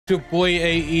Your boy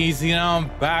A-Eazy, and I'm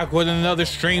back with another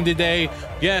stream today.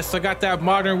 Yes, I got that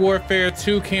Modern Warfare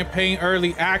 2 campaign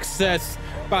early access.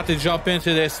 About to jump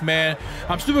into this, man.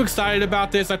 I'm super excited about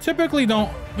this. I typically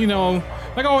don't,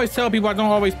 like I always tell people, I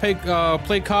don't always play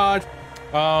COD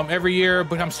every year,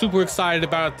 but I'm super excited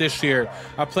about it this year.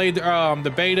 I played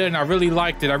the beta and I really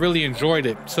liked it. I really enjoyed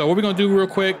it. So what we're gonna do real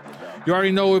quick, you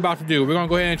already know what we're about to do. We're gonna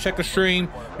go ahead and check the stream,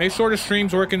 make sure the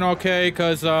stream's working okay,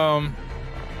 because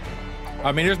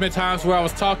I mean, there's been times where I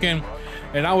was talking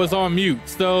and I was on mute.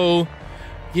 So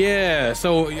yeah,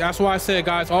 so that's why I said,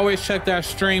 guys, always check that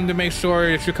stream to make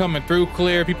sure that you're coming through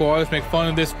clear. People always make fun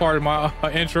of this part of my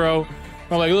intro.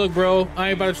 I'm like, look, bro, I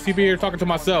ain't about to be here talking to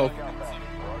myself.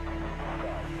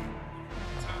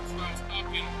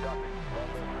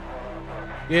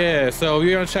 Yeah, so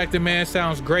you're gonna check the man.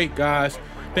 Sounds great, guys.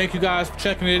 Thank you guys for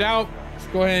checking it out. Let's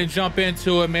go ahead and jump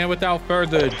into it, man. Without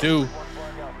further ado,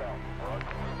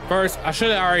 first, I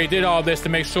should have already did all this to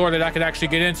make sure that I could actually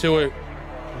get into it,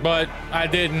 but I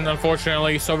didn't,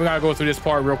 unfortunately. So we gotta go through this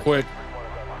part real quick.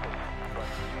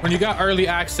 When you got early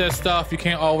access stuff, you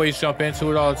can't always jump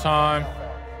into it all the time.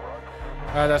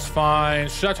 That's fine.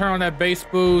 Should I turn on that base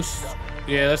boost?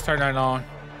 Yeah, let's turn that on.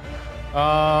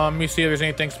 Let me see if there's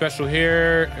anything special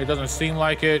here. It doesn't seem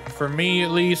like it, for me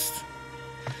at least.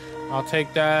 I'll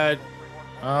take that.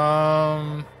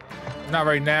 Not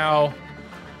right now.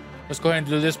 Let's go ahead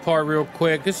and do this part real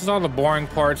quick. This is all the boring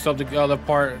parts of the other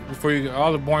part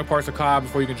all the boring parts of COD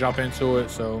before you can jump into it.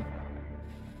 So,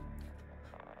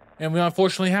 and we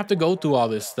unfortunately have to go through all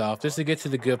this stuff just to get to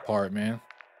the good part, man.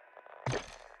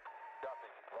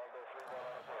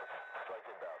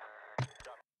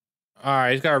 All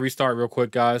right, he's got to restart real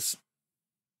quick, guys.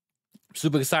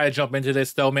 Super excited to jump into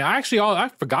this though, man. I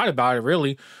forgot about it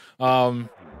really.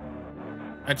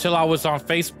 Until I was on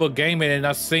Facebook gaming and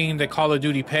I seen the Call of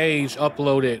Duty page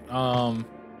uploaded,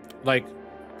 like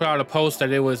put out a post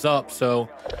that it was up. So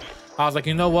I was like,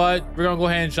 you know what? We're gonna go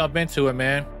ahead and jump into it,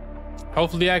 man.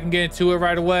 Hopefully I can get into it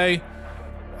right away.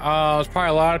 There's probably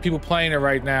a lot of people playing it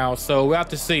right now, so we'll have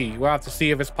to see. We'll have to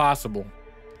see if it's possible.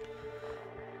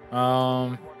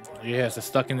 Yeah, it's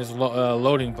stuck in this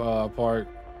loading part.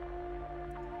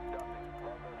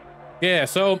 Yeah,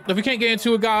 so if we can't get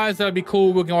into it, guys, that'd be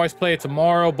cool. We can always play it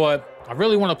tomorrow, but I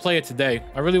really want to play it today.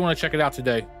 I really want to check it out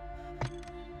today.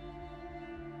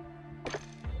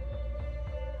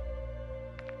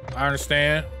 I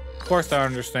understand. Of course I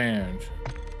understand.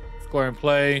 Let's go ahead and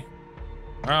play.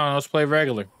 I don't know, let's play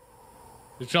regular.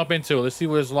 Let's jump into it. Let's see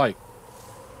what it's like.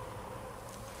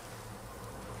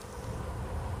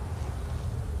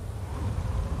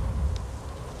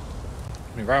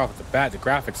 I mean, right off the bat, the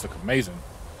graphics look amazing.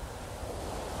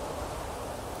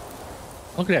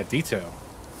 Look at that detail.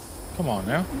 Come on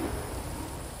now.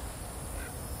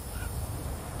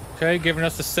 Okay, giving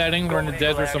us the setting. We're in the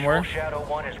desert somewhere. Shadow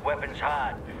 1 is weapons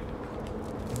hot.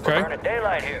 Okay. We're in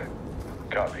daylight here.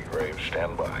 Copy, Graves.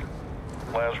 Stand by.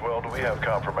 Laswell, do we have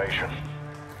confirmation?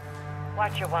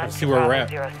 Watcher 1 Let's see where we're at.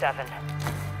 07.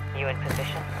 You in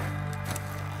position?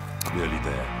 Nearly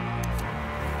there.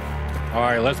 All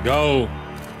right, let's go.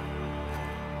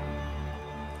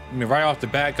 I mean, right off the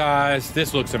bat, guys,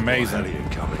 this looks amazing.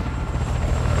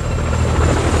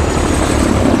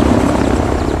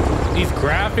 These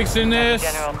graphics in this,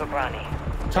 General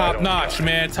Cabrani. top notch,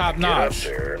 man, top notch.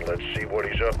 Get up there and let's see what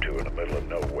he's up to in the middle of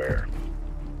nowhere.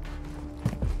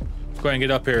 Let's go ahead and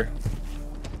get up here.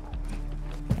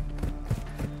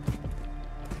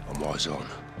 I'm eyes on.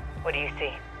 What do you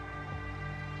see?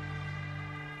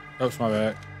 Oops, my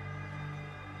bad.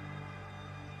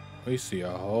 We see a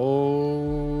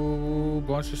whole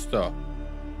bunch of stuff.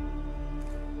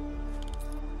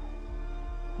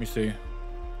 Let me see.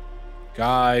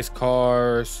 Guys,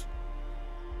 cars,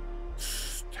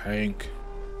 tank.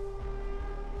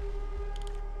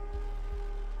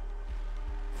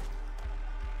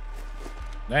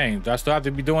 Dang, do I still have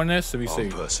to be doing this? Let me see.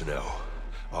 Personnel,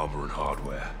 armor and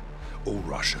hardware, all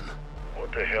Russian.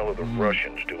 What the hell are the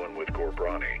Russians doing with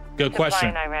Gorbrani? Good question.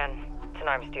 Supply in Iran. It's an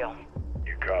arms deal.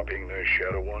 You copying this,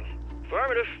 Shadow 1?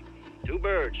 Affirmative. 2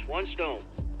 birds, 1 stone.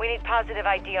 We need positive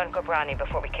ID on Cabrani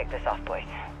before we kick this off, boys.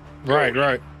 Right,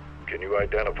 right. Can you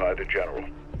identify the general?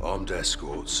 Armed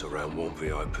escorts around 1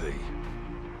 VIP.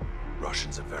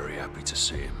 Russians are very happy to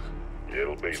see him.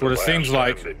 It'll be That's what the it last seems time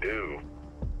like. they do.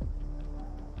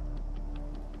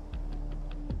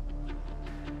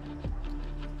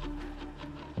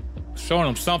 Showing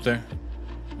them something.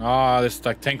 Ah, this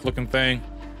like tank looking thing.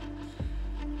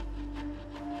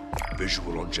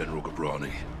 Visual on General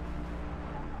Gabrani.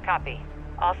 Copy.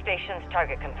 All stations,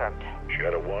 target confirmed.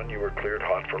 Shadow 1, you are cleared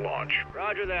hot for launch.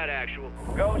 Roger that, actual.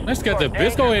 Let's get the.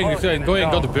 Let's go ahead and go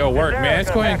to Bill work, man.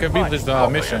 Let's go ahead and complete this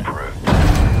mission.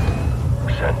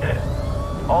 Send it.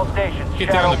 All stations, Get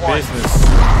down to business.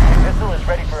 Missile is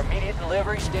ready for immediate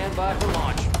delivery. Stand by for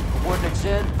launch. Coordinates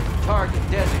in. Target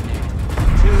designated. 2,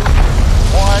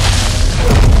 1.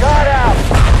 Got out!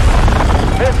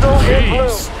 Missile in blue.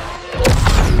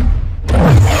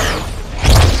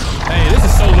 Hey, this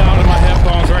is so loud in my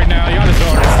headphones right now. Y'all just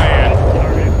don't understand.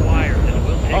 Target acquired. This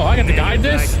will take Oh, I get to guide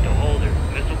this? to hold her.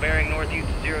 Missile bearing northeast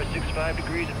 065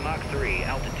 degrees at Mach 3.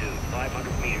 Altitude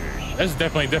 500 meters. This is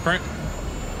definitely different.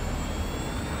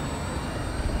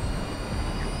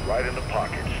 Right in the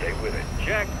pocket. Stay with it.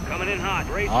 Check. Coming in hot.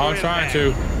 Brace Oh, I'm for trying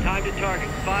impact. to. Time to target.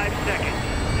 5 seconds.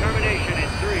 Termination in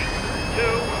 3, 2,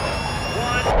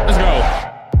 1. Let's go.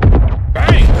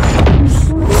 Bang!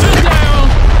 Sit down!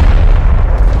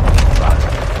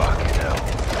 Fucking hell.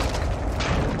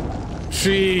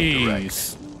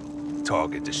 Jeez.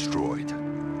 Target destroyed.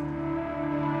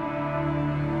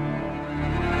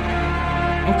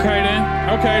 Okay then.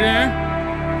 Okay then.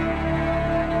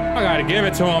 I gotta give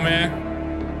it to him, man.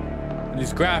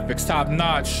 These graphics, top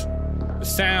notch. The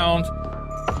sound,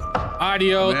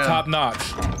 audio, Man. top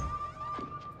notch.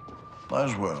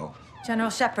 Laswell. General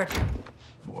Shepard.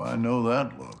 Boy, I know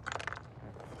that look.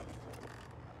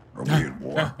 Are we at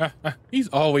war? He's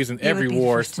always in You would every be the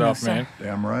war first to know, stuff, man.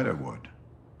 Damn right I would.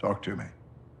 Talk to me.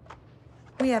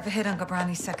 We have a hit on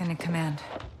Ghobrani's second in command.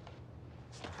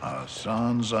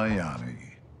 Hassan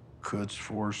Zayani, Quds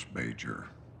Force Major.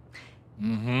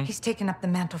 He's taken up the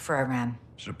mantle for Iran.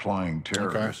 Supplying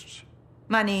terrorists.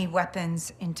 Money,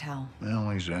 weapons, intel. Well,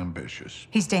 he's ambitious.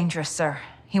 He's dangerous, sir.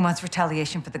 He wants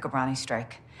retaliation for the Ghobrani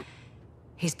strike.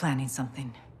 He's planning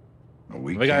something.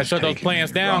 We We gotta can't shut those take him plans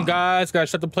in down, Iran. guys. Gotta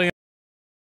shut the plans.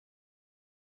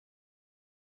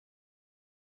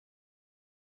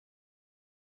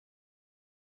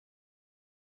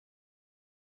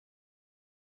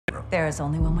 There is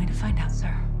only one way to find out,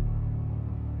 sir.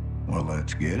 Well,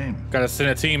 let's get him. Gotta send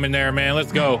a team in there, man.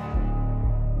 Let's go.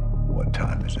 What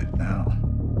time is it now?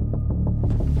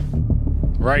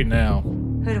 Right now.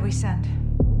 Who do we send?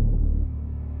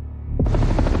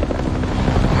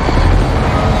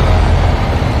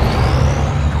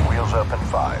 Wheels up in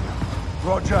 5.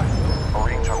 Roger.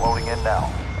 Marines are loading in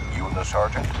now. You and the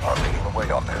sergeant are leading the way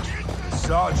on this.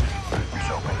 Sergeant.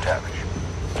 So, McTavish.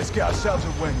 Let's get ourselves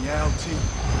a win, yeah, LT?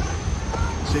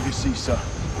 Save your seat, sir.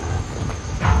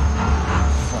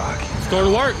 Fuck. Let's go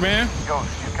to work, man. Ghost,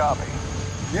 you copy?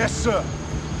 Yes, sir.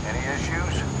 Any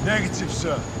issues? Negative,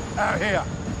 sir. Out here.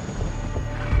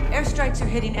 Airstrikes are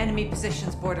hitting enemy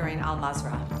positions bordering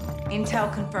Al-Mazrah.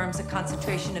 Intel confirms a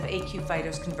concentration of AQ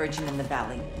fighters converging in the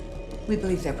valley. We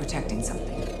believe they're protecting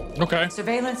something. Okay.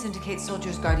 Surveillance indicates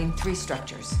soldiers guarding 3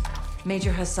 structures.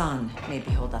 Major Hassan may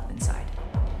be holed up inside.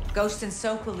 Ghost and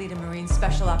Soap will lead a Marine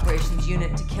Special Operations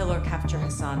unit to kill or capture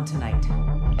Hassan tonight.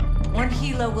 One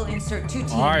helo will insert 2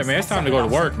 teams. All right, man, it's time to go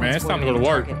to work, man. It's time to go to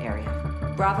work. Target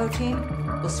area. Bravo team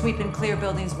will sweep and clear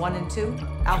buildings 1 and 2.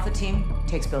 Alpha team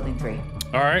takes building 3.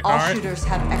 All right. All All right. shooters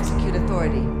have execute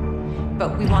authority,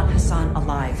 but we want Hassan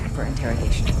alive for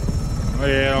interrogation. Oh,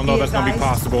 yeah, I don't know if that's gonna be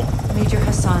possible. Major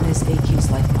Hassan is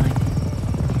AQ's lifeline.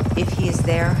 If he is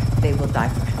there, they will die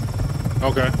for him.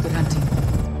 Okay. Good hunting.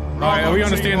 All right, we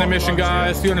understand the mission,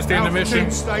 guys. You understand the Alpha mission?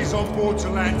 team stays on board to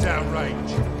land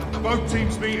range. Both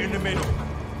teams meet in the middle.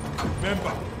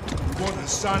 Remember, we want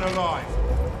Hassan alive,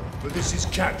 but this is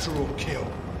capture or kill.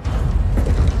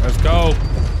 Let's go.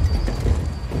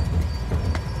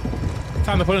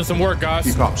 Time to put in some work, guys.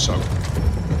 Keep up, so.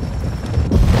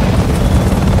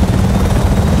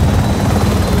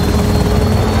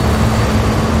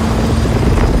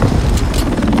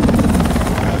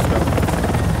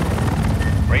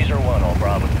 Razor 1, all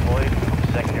Bravo deployed.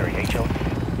 Secondary HL.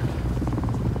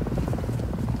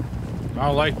 I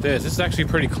like this. This is actually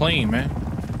pretty clean, man.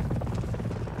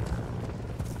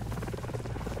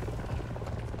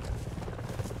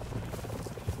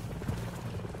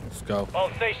 Let's go. All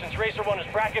stations, Razor 1 is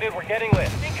bracketed. We're getting lit.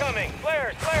 Incoming!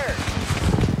 Flares! Flares!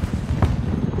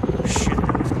 Shit,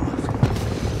 that was close.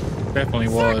 Definitely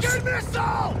was.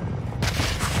 missile!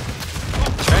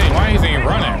 Dang, why is he We're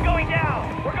running? going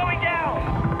down! We're going down!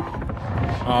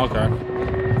 Oh, okay.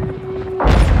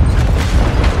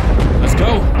 Let's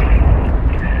go.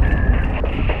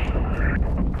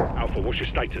 Alpha, what's your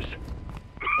status?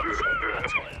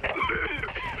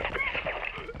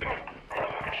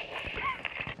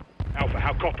 Alpha,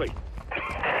 how copy?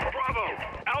 Bravo!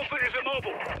 Alpha is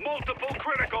immobile. Multiple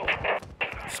critical.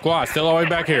 Squad, still all the way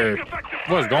back here.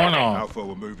 What's going on? Alpha,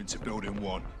 we're moving to building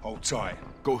 1. Hold tight.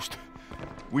 Ghost,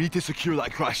 We need to secure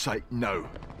that crash site now.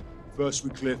 First we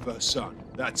clear for Hassan.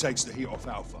 That takes the heat off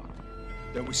Alpha.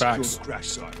 Then we Facts. secure the crash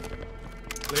site.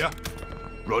 Clear?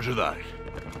 Roger that.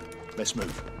 Let's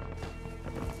move.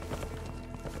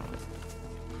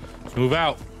 Let's move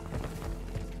out.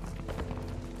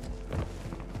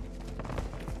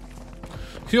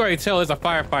 You can already tell there's a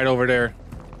firefight over there.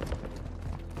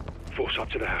 Force up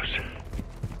to the house.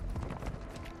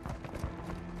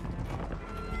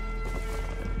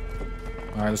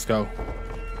 All right, let's go.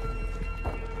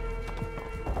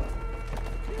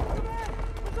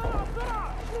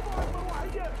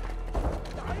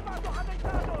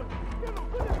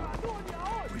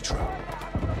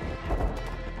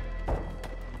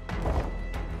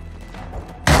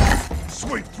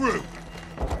 Sweep through.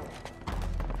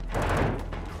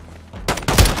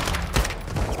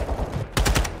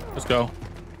 Let's go.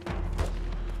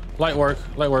 Light work,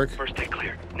 light work. First take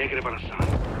clear. Negative on Hassan.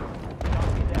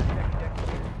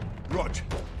 Roger.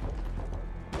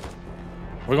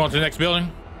 We're going to the next building.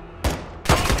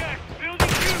 Contact! Building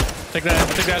two! Take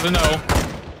that as a no.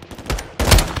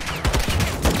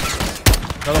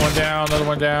 Another one down, another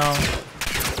one down.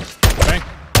 Bang,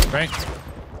 bang.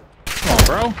 Come on,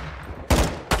 bro.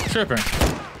 Tripping.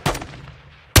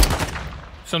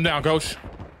 Some down, coach.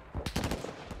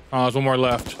 Oh, there's one more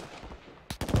left.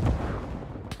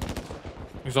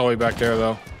 He's all the way back there,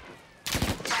 though.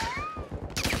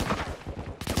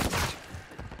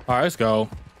 All right, let's go.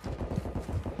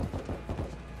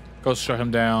 Go shut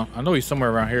him down. I know he's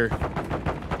somewhere around here.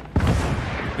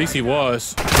 At least he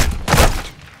was.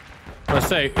 Let's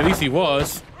say, at least he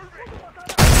was.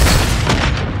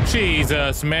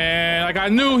 Jesus, man. Like, I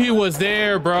knew he was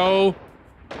there, bro.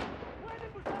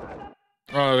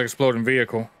 Oh, the exploding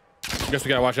vehicle. Guess we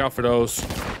gotta watch out for those.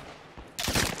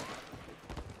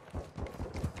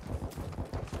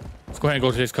 Let's go ahead and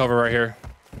go to this cover right here.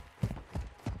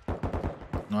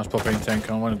 No, it's propane tank. I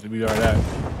don't want it to be like that.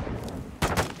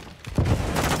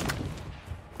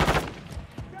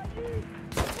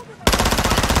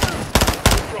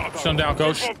 Shut down,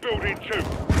 coach. Building two.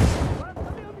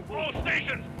 All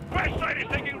stations. Crash site is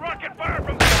taking rocket fire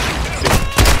from.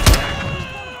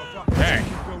 Dang.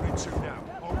 Building two now.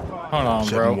 Hold on,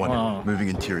 bro. Hold 7-1, on. moving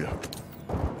interior.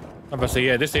 I'm about to say,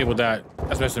 yeah, disable that.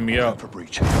 That's messing me up. For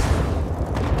breach.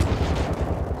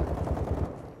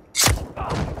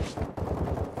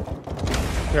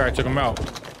 There, I took him out.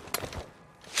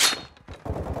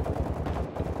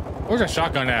 Where's that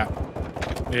shotgun at?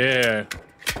 Yeah.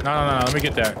 No. Let me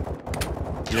get that.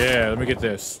 Yeah, let me get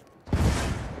this.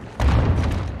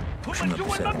 Pushing up the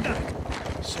second deck.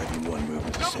 7-1,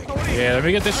 moving to second. Yeah, let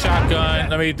me get this shotgun.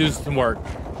 Let me do some work.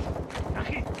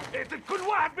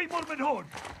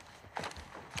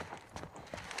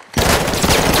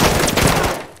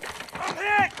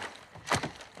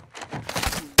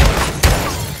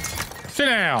 Sit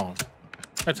down.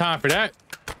 Got time for that.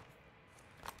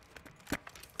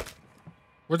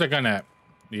 Where's that gun at?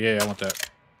 Yeah, I want that.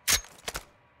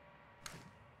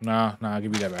 Nah,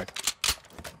 give me that back.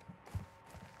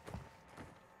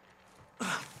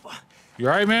 You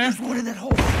alright, man? There's one in that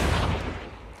hole.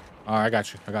 Alright, I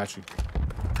got you.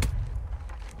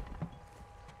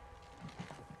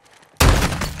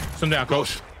 Some down,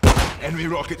 coach. Enemy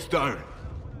rockets down.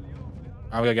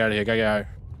 I gotta get out of here.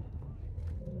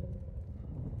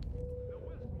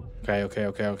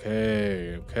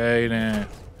 Okay, then.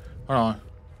 Hold on.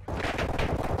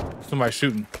 Somebody's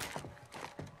shooting.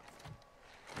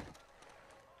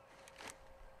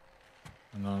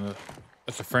 No,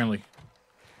 that's a friendly.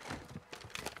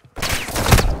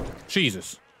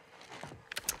 Jesus.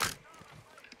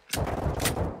 Did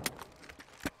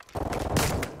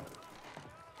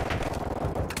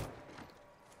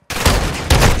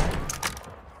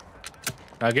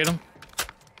I get him?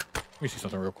 Let me see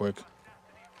something real quick.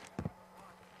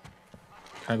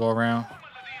 Can I go around?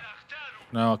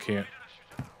 No, I can't.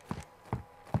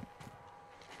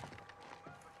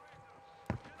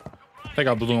 I think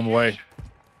I blew him away.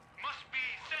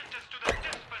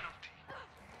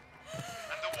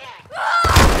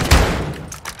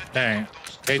 Dang.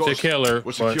 Hate the killer.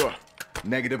 We're secure.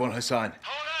 Negative on Hassan.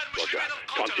 Roger.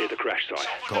 Can't see the crash site.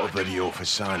 Got a video of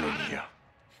Hassan in here.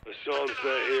 Hassan's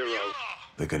their hero.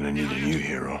 They're gonna need a new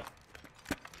hero.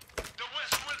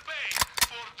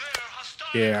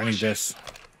 Yeah, I need this.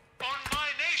 On my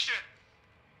nation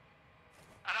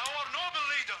and our noble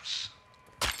leaders,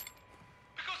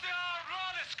 because they are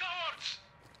lawless cowards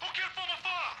who kill from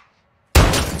afar.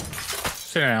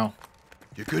 Sit down.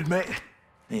 You good, mate?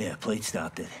 Yeah, plate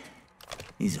stopped it.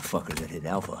 He's a fucker that hit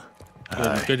Alpha.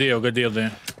 Good deal,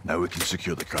 then. Now we can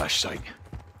secure the crash site.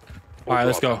 All right,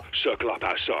 let's go. Circle up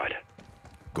outside.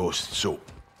 Ghost, so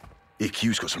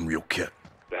EQ's got some real kit.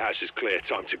 The house is clear.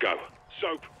 Time to go.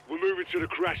 Soap, we're moving to the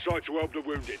crash site to help the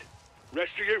wounded.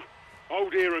 Rest of you,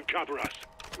 hold here and cover us.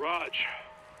 Raj.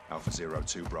 Alpha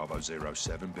 02, Bravo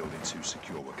 07, building 2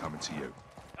 secure. We're coming to you.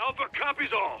 Alpha copies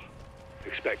all.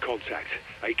 Expect contact.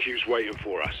 AQ's waiting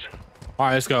for us. All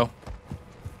right, let's go.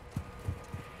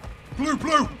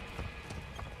 Blue!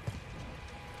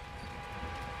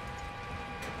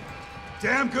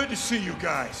 Damn good to see you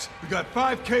guys. We got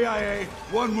 5 KIA,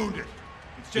 1 wounded.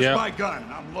 It's just my gun.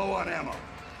 I'm low on ammo.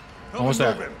 What's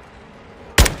that? Him.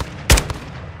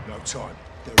 No time.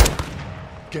 There.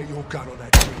 Get your gun on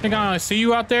that tree. I think I see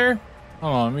you out there.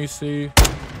 Hold on, let me see.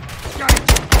 Got it.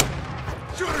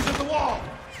 Shooters at the wall.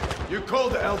 You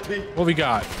called the LT. What we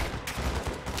got?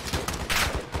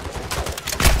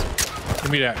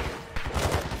 Give me that.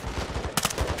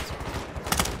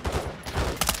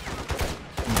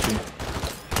 Let me see.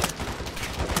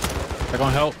 That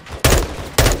gonna help?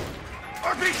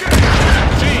 RPG!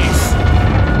 Jeez!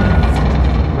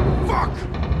 Fuck!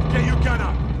 Get your gun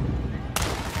up.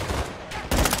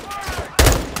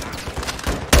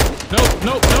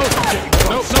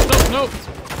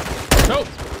 Nope.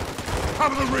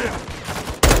 Cover the rear.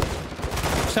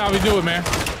 That's how we do it, man.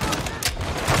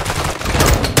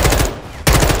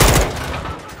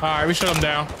 All right, we shut them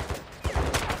down.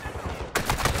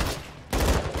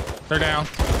 They're down.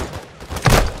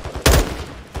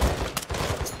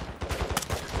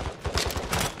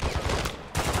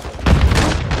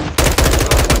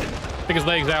 Take his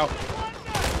legs out.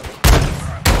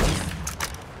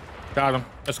 Got him.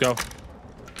 Let's go.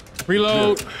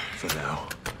 Reload. Good for now.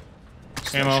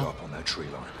 Stay Ammo. sharp on that tree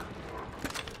line.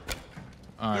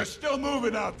 All They're right. still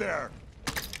moving out there.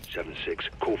 7-6,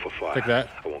 call for fire. Take that.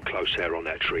 I want close air on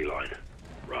that tree line.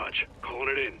 Raj, calling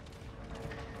it in.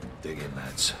 Dig in,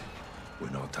 lads.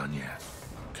 We're not done yet.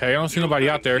 Okay, I don't see nobody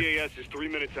out there. CAS is 3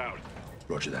 minutes out.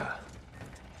 Roger that.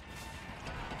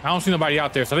 I don't see nobody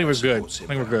out there, so I think we're good. I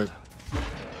think we're good.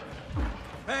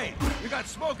 Hey, we got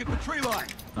smoke at the tree line.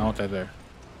 I don't want that there.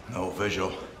 No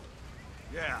visual.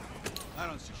 Yeah, I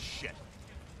don't see shit.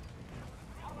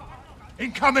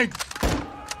 Incoming!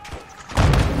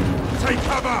 Take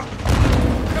cover!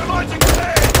 They're launching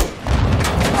grenades!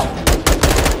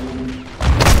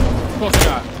 What else we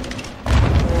got?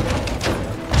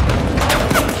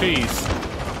 Jeez.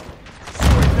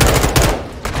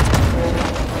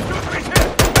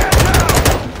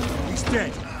 He's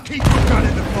dead. Keep your gun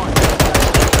in the front.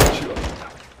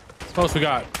 What else we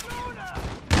got?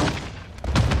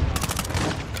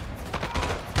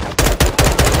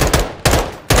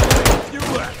 You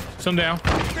left. Some down.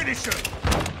 Finish him.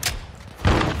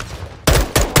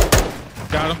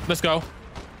 Got him. Let's go.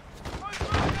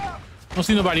 Don't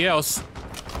see nobody else.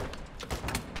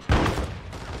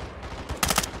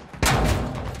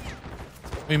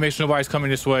 Let me make sure nobody's coming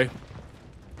this way.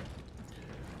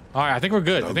 All right, I think we're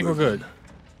good. I think we're good.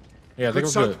 Yeah, I think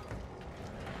we're good.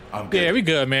 I'm good. Yeah, we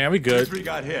good, man. We good. 3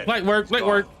 got hit. Light work. Light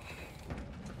work.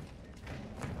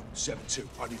 7-2,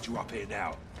 I need you up here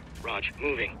now. Raj,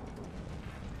 moving.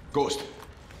 Ghost,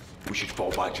 we should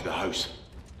fall back to the house.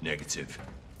 Negative.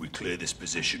 We clear this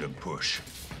position and push.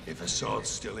 If Assad's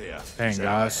still here, Dang, he's out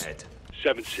guys. ahead.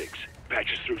 7-6,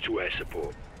 patches through to air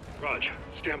support. Raj,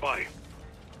 stand by.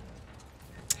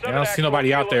 Yeah, I don't see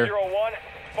nobody out there. 01,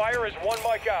 fire is 1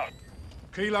 mic out.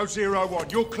 Kilo 01,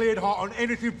 you're cleared hot on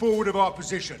anything forward of our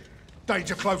position.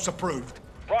 Danger close approved.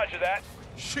 Roger that.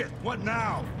 Shit, what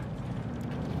now?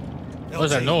 What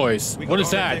is that noise? What is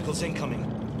that? Vehicles incoming.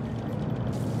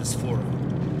 There's 4 of them.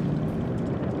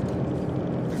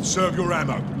 Conserve your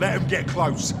ammo. Let them get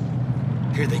close.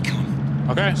 Here they come.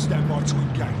 Okay. Stand by to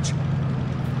engage.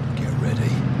 Get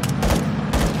ready.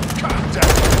 Calm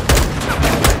down.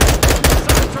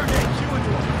 Turn HQ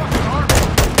into a fucking army.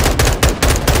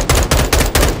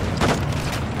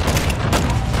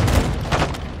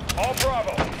 All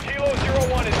Bravo, Kilo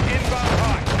 01 is inbound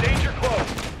high. Danger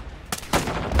close.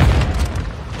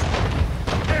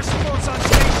 Air support's on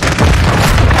station.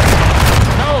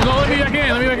 No, let me back in.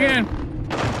 Let me back in.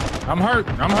 I'm hurt.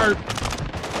 I'm hurt.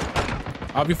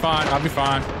 I'll be fine. I'll be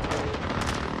fine.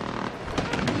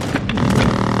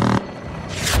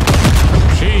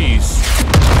 Jeez.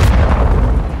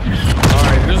 All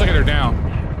right, it looks like they're down.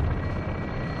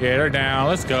 Yeah, they're down.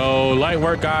 Let's go. Light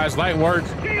work, guys. Light work.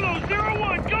 Kilo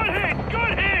 01, good hit,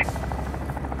 good hit.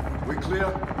 We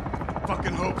clear?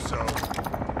 Fucking hope so.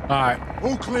 All right.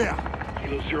 All clear.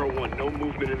 Kilo 01, no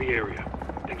movement in the area.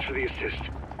 Thanks for the assist.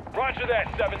 Roger that,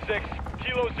 7-6.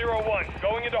 Kilo 01,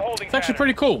 going into holding It's actually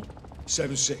pretty cool.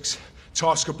 7-6.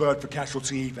 Task a bird for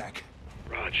casualty evac.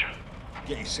 Raj.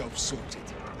 Get yourself sorted.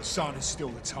 The sun is still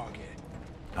the target.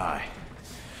 Aye.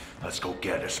 Let's go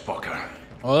get this fucker.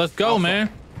 Well, let's go,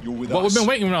 man. You're with what us. we've been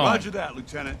waiting on. Roger that,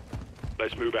 Lieutenant.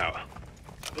 Let's move out.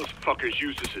 Those fuckers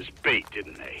used us as bait,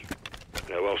 didn't they?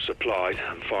 They're well supplied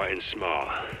and fighting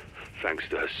smart. Thanks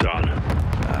to Hassan.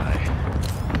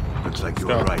 Aye. Looks like you're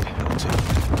right, LT. You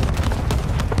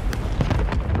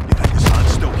think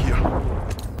Hassan's still here?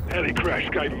 Heli crash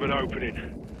gave them an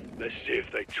opening. Let's see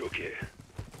if they took it.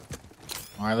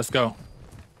 All right, let's go.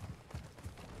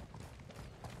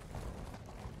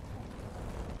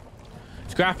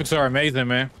 These graphics are amazing,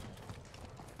 man.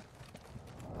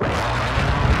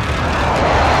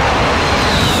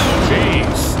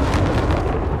 Jeez.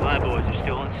 My boys are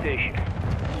still on station.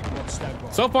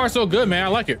 So far, so good, man. I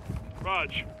like it.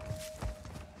 Raj.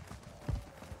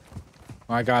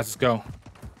 All right, guys, let's go.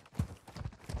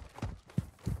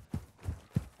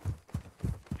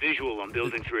 Visual on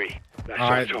building 3. All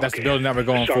right, that's the building that we're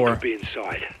going for. Be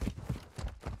inside.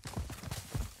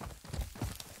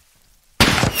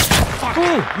 Fuck!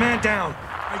 Man down!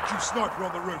 AQ sniper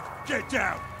on the roof. Get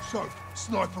down! Soap,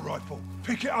 sniper rifle.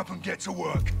 Pick it up and get to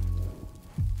work.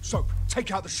 Soap,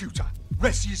 take out the shooter.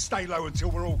 Rest of you stay low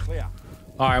until we're all clear.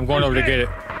 All right, I'm going over to get it.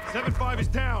 7-5 is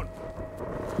down.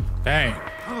 Dang.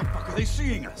 How the fuck are they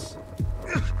seeing us?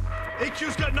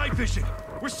 AQ's got night vision.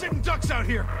 We're sitting ducks out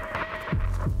here.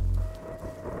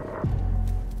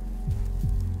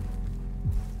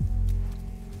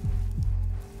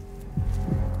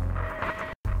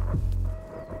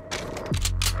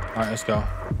 All right, let's go.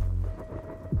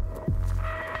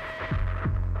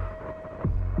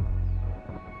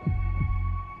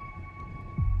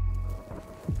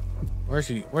 Where's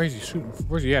he? Where is he shooting?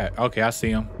 Where's he at? Okay, I see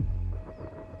him.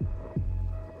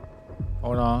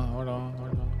 Hold on, hold on, hold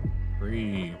on.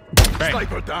 Breathe. Bang.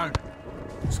 Sniper down.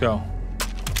 Let's go.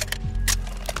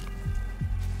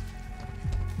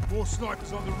 More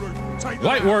snipers on the roof. Take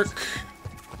Light work.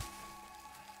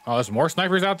 Oh, there's more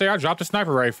snipers out there. I dropped a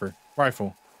sniper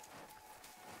rifle.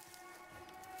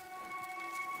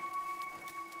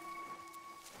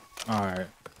 All right.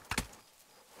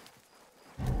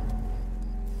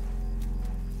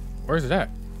 Where's it at?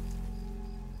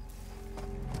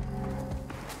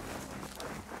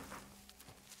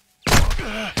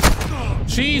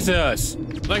 Jesus!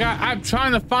 Like I'm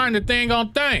trying to find the thing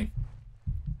on thing.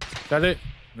 Is that it?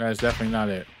 That's definitely not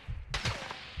it.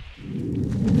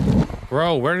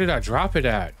 Bro, where did I drop it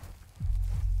at?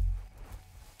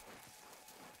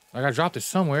 Like I dropped it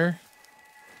somewhere.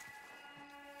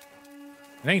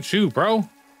 It ain't you, bro. All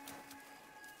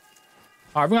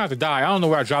right, we're gonna have to die. I don't know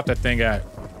where I dropped that thing at.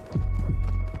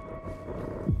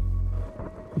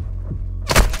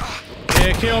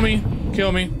 Yeah, kill me.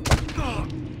 Kill me.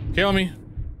 Kill me.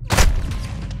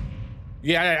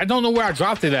 Yeah, I don't know where I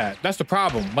dropped it at. That's the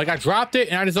problem. Like I dropped it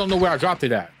and I just don't know where I dropped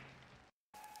it at.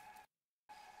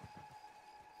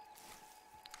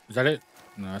 Is that it?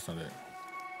 No, that's not it.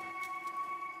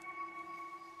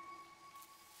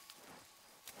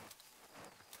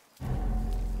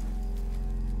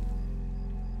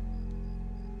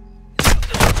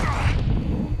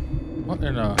 What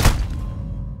in the...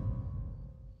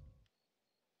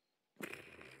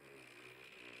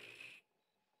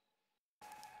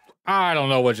 I don't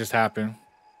know what just happened.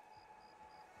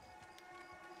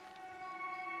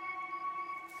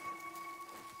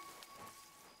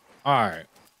 All right.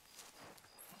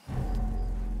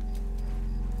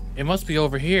 It must be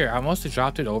over here. I must have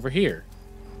dropped it over here.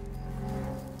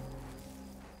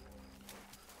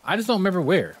 I just don't remember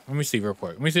where. Let me see real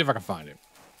quick. Let me see if I can find it.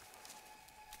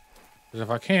 Because if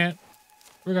I can't,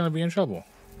 we're going to be in trouble.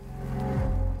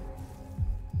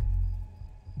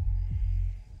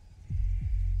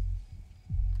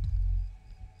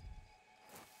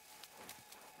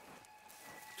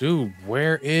 Dude,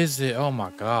 where is it? Oh my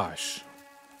gosh.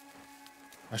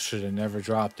 I should have never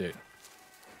dropped it.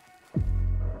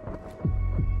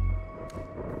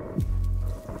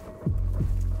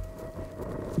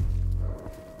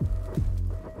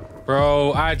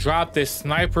 Bro, I dropped this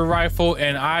sniper rifle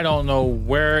and I don't know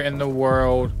where in the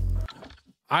world.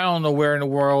 I don't know where in the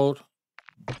world.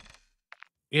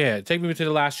 Yeah, take me to the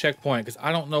last checkpoint because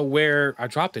I don't know where I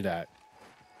dropped it at.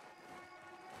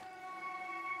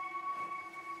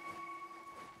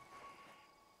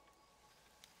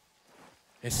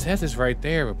 It says it's right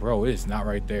there, but bro, it is not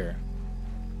right there.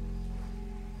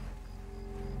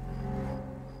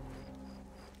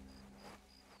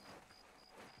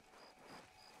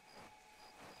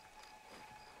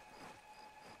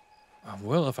 I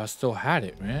will if I still had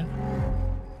it, man.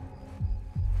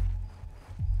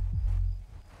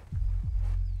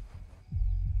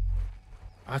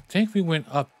 I think we went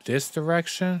up this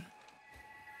direction.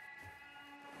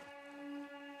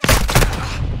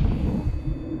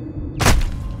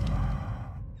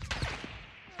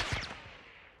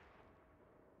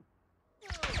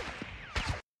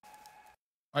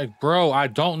 Like, bro, I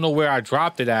don't know where I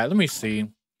dropped it at. Let me see.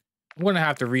 I'm gonna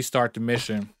have to restart the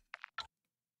mission. I'm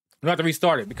gonna have to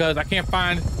restart it because I can't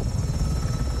find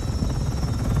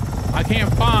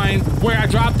where I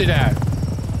dropped it at.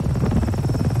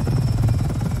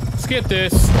 Skip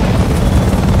this.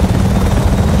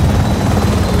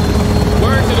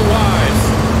 Word to the wise.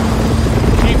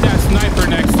 Keep that sniper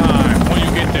next time when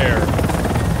you get there.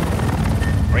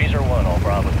 Razor 1, all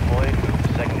Bravo deployed. Move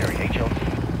to secondary HLT.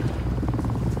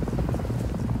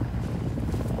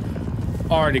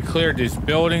 Already cleared these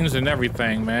buildings and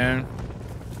everything, man.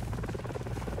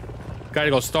 Gotta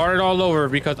go start it all over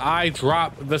because I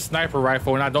dropped the sniper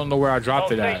rifle and I don't know where I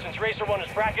dropped it at. Stations, Racer 1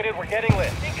 is bracketed. We're getting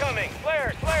lit. Incoming.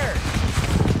 Flares, flares.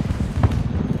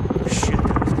 Shit,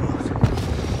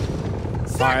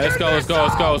 all right, let's go. Razor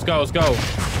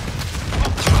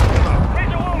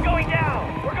 1 going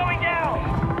down. We're going down.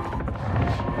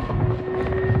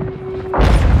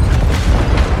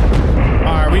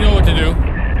 All right, we know what to do.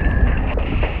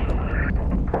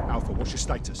 Alpha, what's your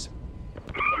status?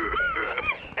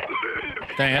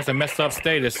 Dang, that's a messed up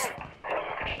status.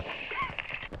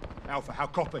 Alpha, how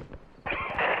copy?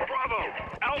 Bravo!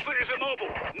 Alpha is immobile.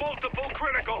 Multiple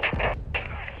critical.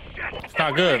 It's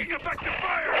not good. Effective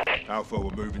fire. Alpha,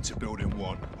 we're moving to building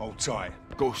 1. Hold tight.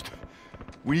 Ghost,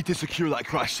 we need to secure that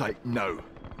crash site now.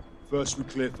 First we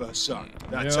clear for Hassan.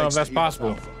 That Yeah, takes that's the heat off possible.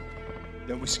 Alpha.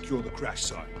 Then we secure the crash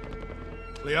site.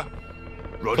 Clear?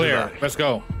 Roger Clear. that. Let's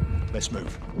go. Let's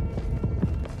move.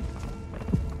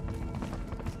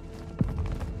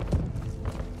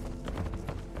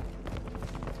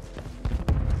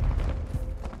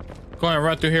 Go ahead and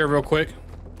run through here real quick.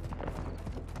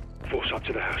 Force up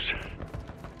to the house.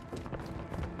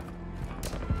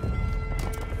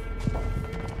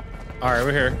 All right,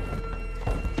 we're here.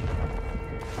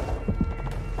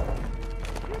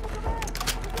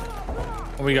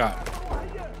 What we got?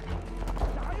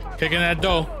 Kicking that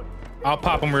door. I'll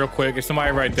pop him real quick. There's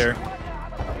somebody right there.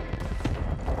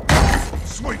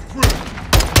 Sweep through.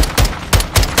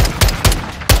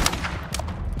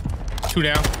 2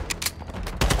 down.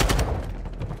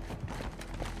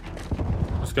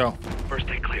 Let's go. First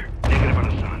take clear. Negative on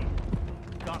the sun.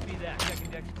 Copy that.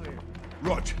 Second deck's clear.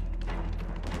 Roger.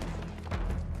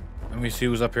 Let me see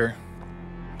who's up here.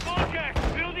 Contact!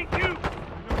 Building 2!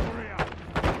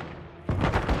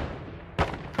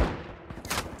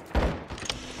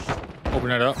 Open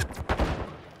that up.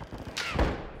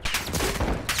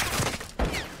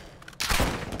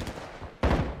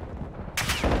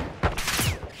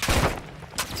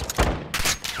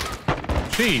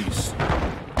 Jeez.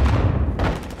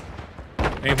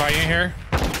 Anybody in here?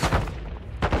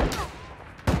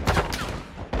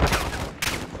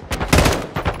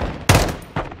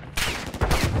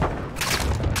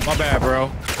 My bad,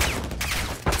 bro.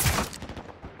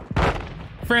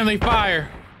 Friendly fire.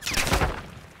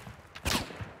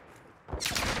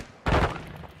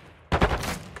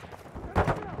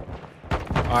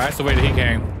 Oh, that's the way that he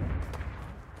came.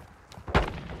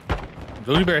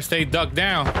 Dude, you better stay ducked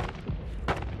down.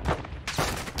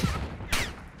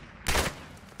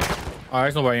 Oh,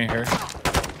 there's nobody in here.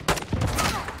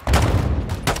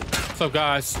 What's up,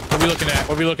 guys? What we looking at?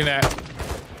 What we looking at?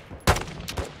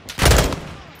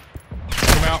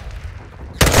 Come out.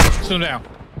 Sit him down.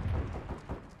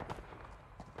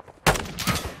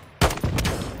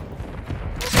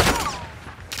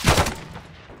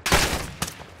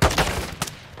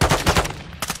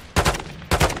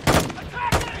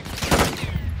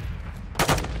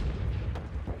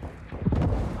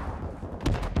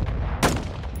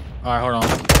 All right, hold on.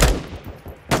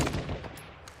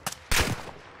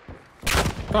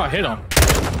 Oh, I hit him.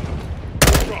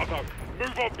 Bravo,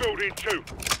 move on building 2.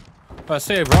 I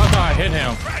say, bro, I thought I hit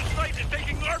him. Crash site is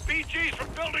taking RPGs from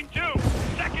building 2.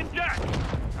 Second deck.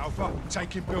 Alpha,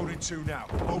 taking building 2 now.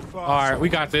 Hold fast. All right, we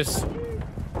got this.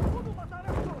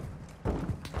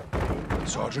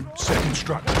 Sergeant, second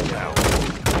structure down.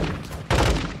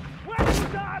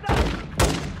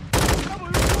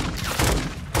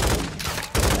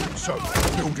 So,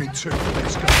 building 2,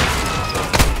 let's go.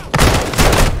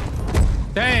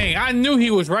 Dang, I knew he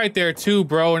was right there too,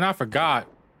 bro, and I forgot.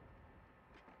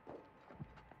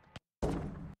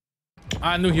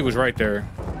 I knew he was right there.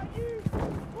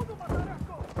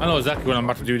 I know exactly what I'm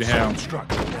about to do to him.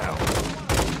 Structure now.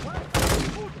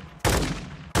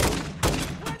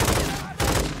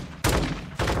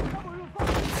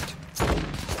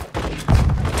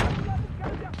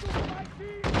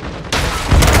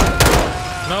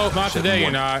 Nope, not today,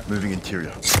 you're not. Moving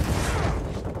interior.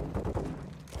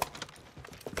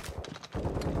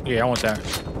 Yeah, I want that.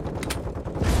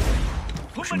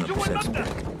 Pushing up the second deck.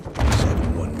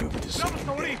 7-1 moving to second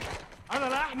deck.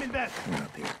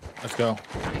 Let's go.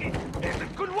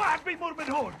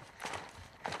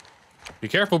 Be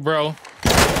careful, bro.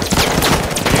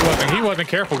 He wasn't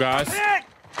careful, guys.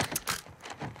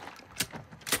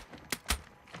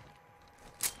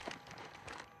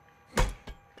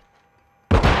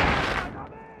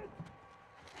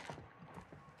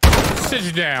 Sit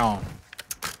you down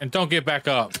and don't get back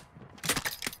up.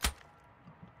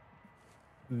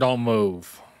 Don't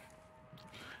move.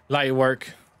 Light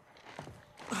work.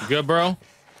 You good, bro?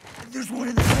 There's one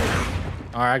in the center.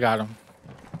 All right, I got him.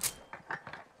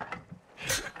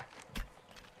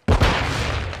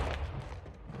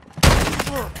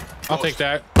 I'll take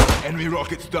that. Enemy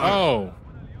rockets down. Oh.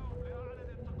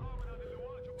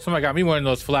 Somebody got me one of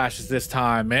those flashes this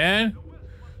time, man.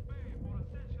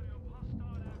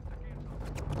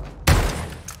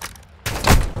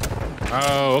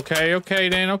 Oh, okay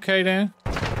then.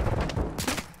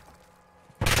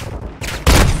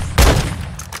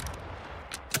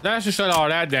 That should shut all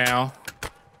that down.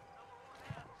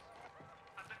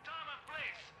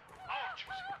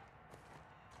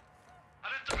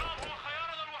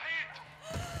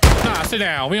 Nah, sit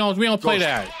down. We don't play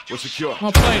that. We're secure. We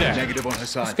don't play that. Negative on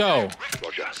Hassan. Let's go.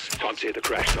 Roger. Time to hit the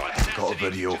crash site. Got a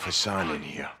video for Hassan in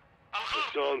here.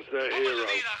 Hassan's their hero.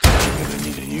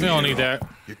 We don't need that.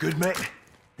 You good, mate?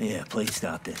 Yeah, plate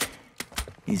stopped it.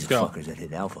 These Let's go. fuckers that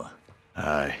hit Alpha.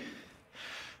 Aye.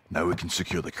 Now we can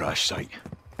secure the crash site.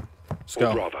 Let's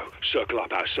go. Bravo. Circle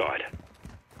up outside.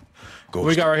 Ghost, What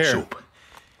we got right here? Soap.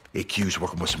 AQ's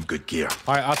working with some good gear.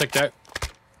 All right, I'll take that.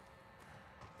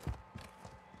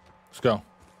 Let's go.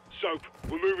 Soap,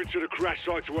 we're moving to the crash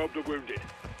site to help the wounded.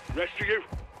 Rest of you,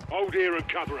 hold here and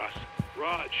cover us.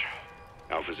 Raj.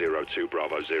 Alpha 02,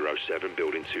 Bravo 07,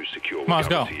 building 2 secure. Come on, let's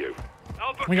go. To you.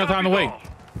 We got time to wait.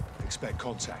 Expect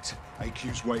contact.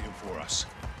 AQ's waiting for us.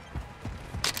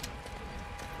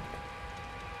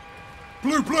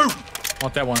 Blue!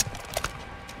 Want that one.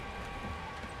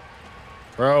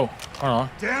 Bro, hold on.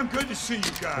 Damn good to see you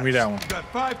guys. Give me that one. Got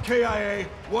 5 KIA,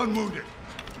 1 wounded.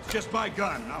 It's just my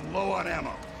gun. I'm low on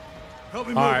ammo. Help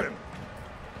me move him.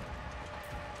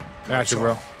 Got you,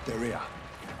 bro. They're here.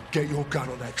 Get your gun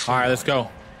on that tree. All right, let's go.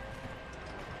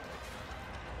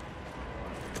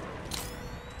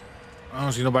 I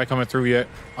don't see nobody coming through yet.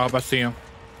 I hope I see him.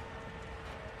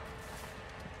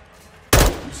 You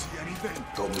see anything?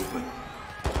 Go movement.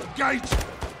 Engage!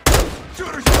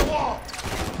 Shooters on the wall!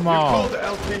 Come on. Call the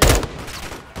LP.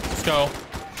 Let's go.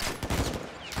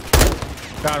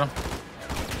 Got him.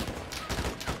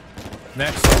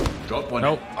 Next. Drop one.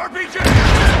 Nope. RPG!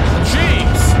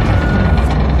 Jeez!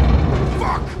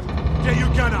 Fuck! Get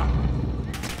your gun up!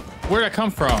 Where'd that come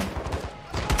from?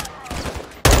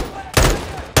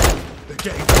 They're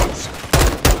getting close.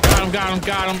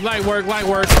 Got him. Light work.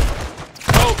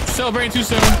 Oh, celebrating too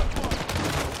soon.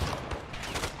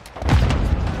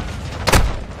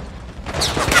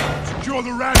 Secure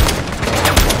the rat.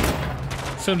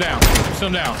 Sit him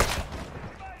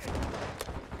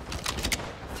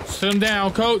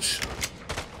down, coach.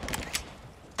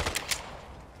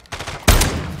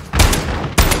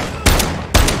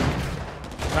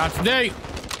 Not today.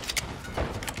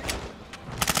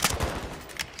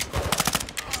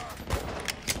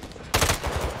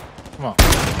 Come on.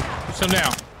 Sit him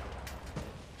down.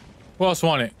 Who else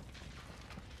want it?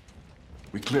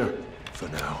 We clear. For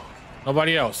now.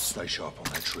 Nobody else. Stay sharp on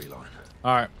that tree line.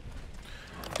 All right.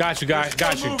 Got you, guys.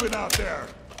 Got you. Moving out there.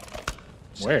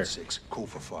 Where? 6, call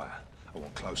for fire. I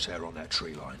want close air on that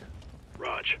tree line.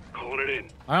 Raj, calling it in.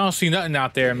 I don't see nothing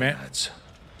out there, man. Lads,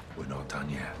 we're not done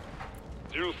yet.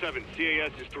 07,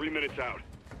 CAS is 3 minutes out.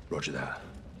 Roger that.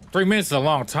 3 minutes is a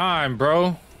long time,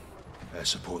 bro. Air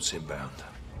support's inbound.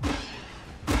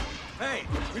 Hey,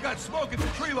 we got smoke at the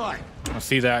tree line. I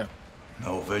see that.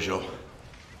 No visual.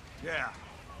 Yeah,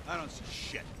 I don't see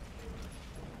shit.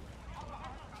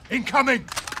 Incoming!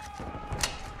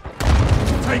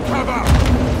 Take cover!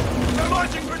 They're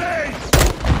launching grenades!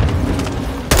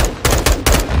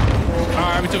 All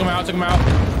right, we took him out.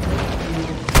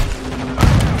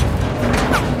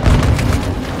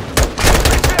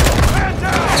 Man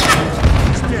down!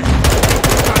 He's dead.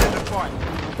 Got in the fight.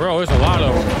 Bro, there's a lot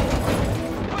of them.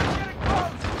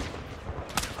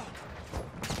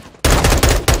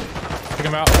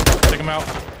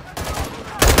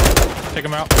 Take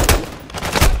him out.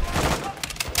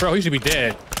 Bro, he should be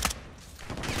dead.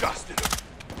 Dusted him.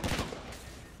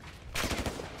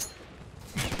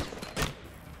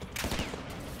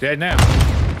 Dead now.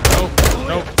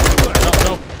 Nope.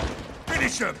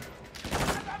 Finish him.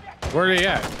 Where are they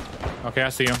at? Okay, I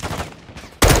see him. I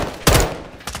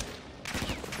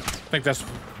think that's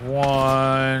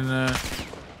one.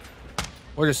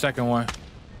 Where's the second one?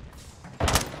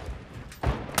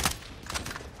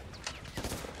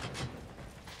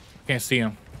 Can't see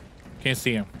him. Can't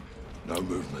see him. No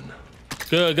movement.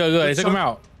 Good, good, good. They took him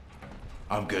out.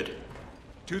 I'm good.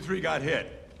 2-3 got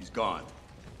hit. He's gone.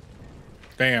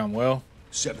 Damn, well.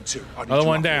 7-2. Other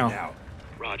one down. Now.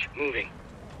 Raj, moving.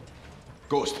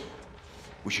 Ghost,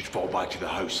 we should fall back to the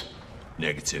house.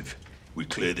 Negative. We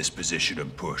clear this position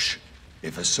and push.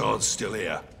 If Hassan's still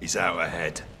here, he's out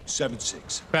ahead.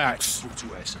 7-6. Facts. Through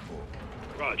to air support.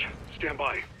 Raj, stand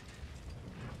by.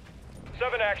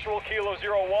 7 actual, Kilo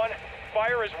 01.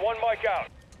 Fire is 1 mic out.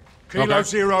 Kilo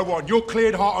 01, you're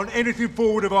cleared hot on anything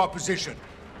forward of our position.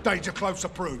 Danger close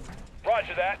approved.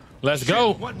 Roger that. Let's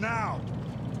go. What now?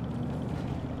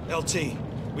 LT,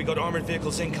 we got armored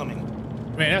vehicles incoming.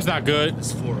 Man, that's not good.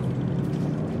 There's 4 of them.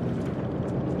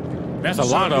 That's a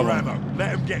lot of them. Ammo.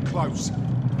 Let them get close.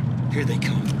 Here they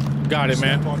come. Got it,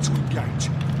 man. Stand by to engage.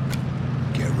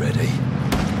 Get ready.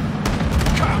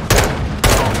 Come.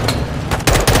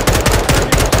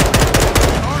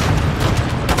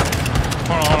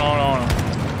 Hold on.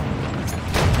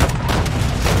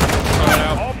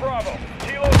 All Bravo.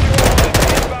 Kilo 01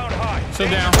 inbound high. Sit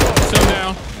down.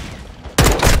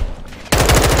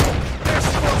 Air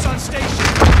support's on station.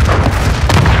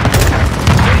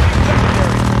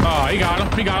 Oh, he got him.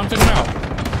 Took him out.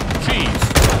 Jeez.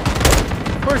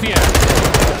 Where's he at?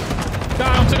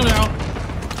 Got him. Took him out.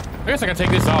 I guess I can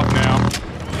take this off now.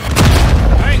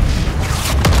 Hey.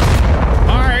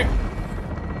 All right.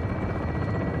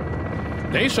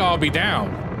 They shall all be down.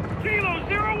 Kilo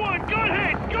 01, good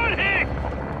hit.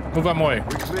 Move out my way.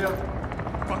 We clear?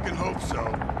 Fucking hope so.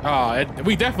 Oh,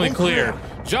 we definitely clear.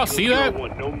 Did y'all see that?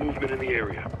 No movement in the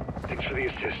area. Thanks for the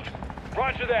assist.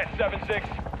 Roger that, 7-6.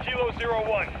 Kilo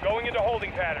 01, going into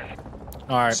holding pattern.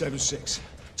 All right. 7-6.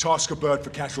 Task a bird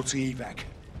for casualty evac.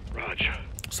 Raj.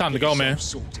 It's time to go, man.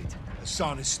 Sorted.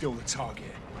 Hassan is still the target.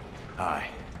 Aye.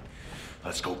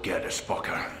 Let's go get this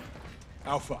fucker.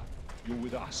 Alpha, you're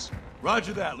with us.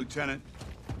 Roger that, Lieutenant.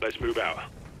 Let's move out.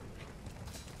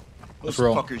 Let's Those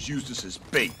roll. fuckers used us as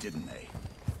bait, didn't they?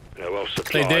 They're well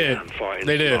supplied. They did. And fighting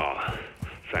They did. smart,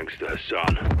 thanks to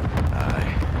Hassan.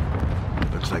 Aye.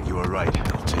 Looks like you were right,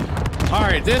 LT. All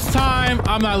right, this time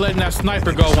I'm not letting that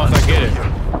sniper go once I get it.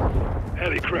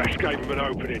 Heli crash gave them an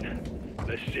opening.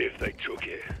 Let's see if they took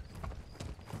it.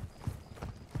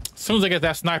 As soon as I get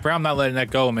that sniper, I'm not letting that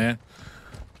go, man.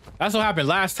 That's what happened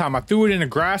last time. I threw it in the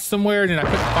grass somewhere, and then I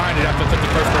couldn't find it after I took the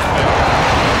first person out.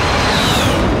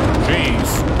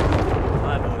 Jeez.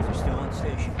 My boys are still on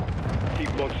station. Keep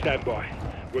them on standby.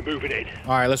 We're moving in.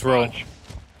 All right, let's roll.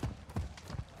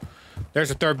 There's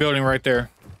the third building right there.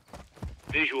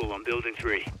 Visual on building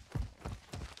 3.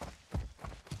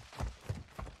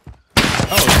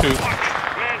 Oh, shoot.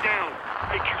 Man down.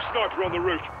 AQ sniper on the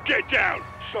roof. Get down.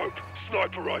 Soap.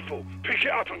 Sniper rifle. Pick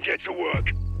it up and get to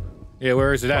work. Yeah,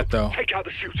 where is it at, though? Take out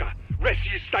the shooter. Rest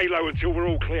of you stay low until we're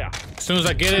all clear. As soon as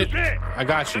I get it, I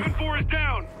got you. 7-4 is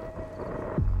down.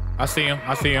 I see him.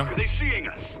 Are they seeing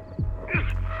us?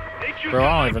 Bro,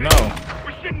 I don't even know.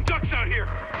 We're sitting ducks out here.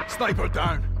 Sniper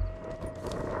down.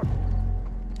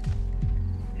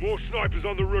 More snipers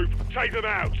on the roof. Take them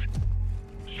out.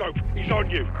 Soap, he's on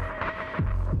you.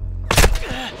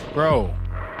 Bro.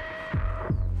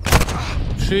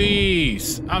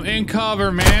 Jeez. I'm in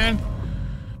cover, man.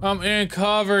 I'm in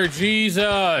cover.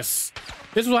 Jesus.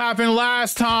 This is what happened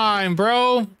last time,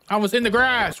 bro. I was in the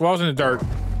grass. Well, I was in the dirt.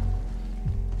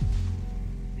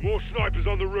 More snipers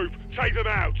on the roof. Take them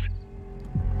out.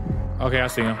 Okay, I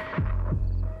see him.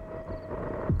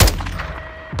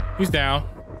 He's down.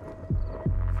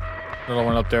 Another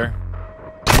one up there.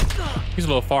 He's a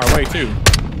little far away, too.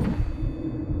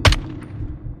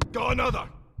 Got another.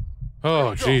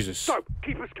 Oh, Jesus. So,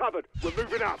 keep us covered. We're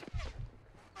moving up.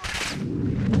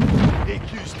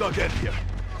 AQ's stuck in here.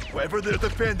 Whatever they're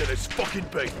defending is fucking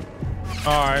big.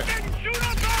 All right. Shoot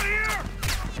us out here!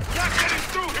 Not getting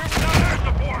through here without air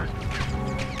support!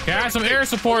 Can I have some air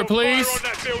support, please? Fire on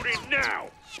that building now!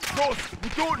 Boss, we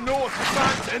don't know if the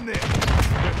man's in there.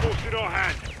 We're forcing our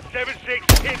hand.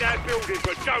 7-6, hit that building,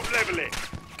 but don't level it.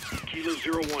 Kilo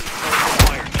 01,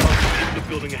 fire. Target in the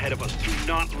building ahead of us. Do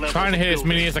not level. Trying to hit as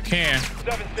many as I can.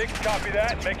 7-6, copy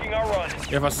that. Making our run.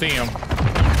 If I see him.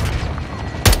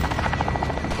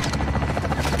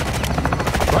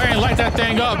 Go ahead and light that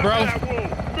thing up, bro.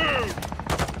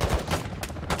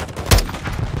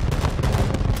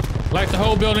 Light the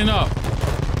whole building up.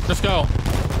 Let's go.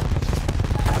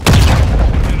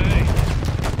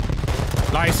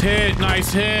 Nice hit,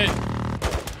 nice hit.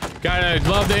 Gotta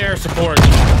love the air support.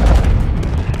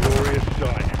 Glorious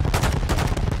sight.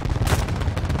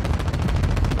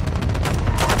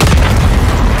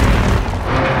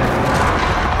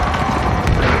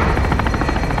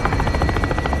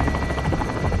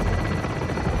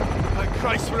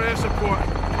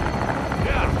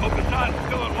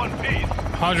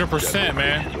 100%,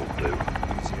 man.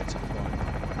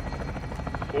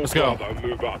 Let's go. Bravo,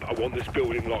 move up. I want this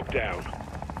building locked down.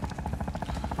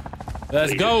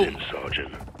 Let's go. In,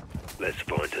 Sergeant. Let's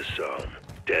find Hassan,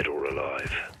 dead or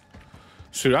alive.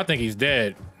 Shoot, I think he's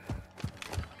dead.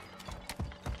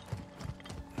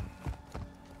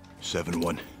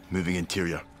 7-1, moving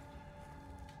interior.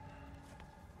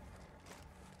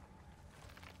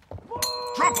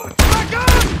 Trouble! Back up!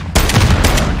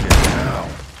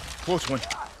 Close one.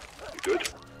 You good?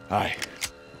 Aye.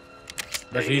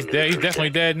 He's dead. He's definitely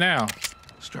dead now.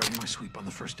 Starting my sweep on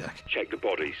the first deck. Check the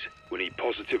bodies. We need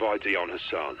positive ID on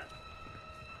Hassan.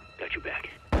 Got your back.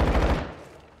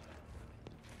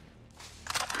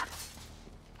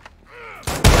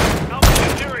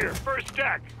 Alpha interior, first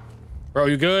deck. Bro,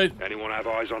 you good? Anyone have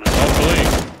eyes on Hassan?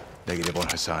 Hopefully. Negative on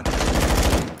Hassan.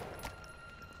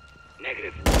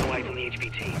 Negative. No eyes on the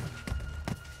HPT.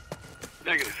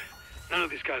 Negative. None of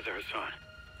these guys are Hassan.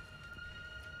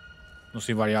 Don't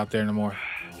see anybody out there no more.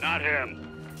 Not him.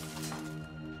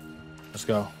 Let's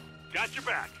go. Got your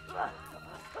back.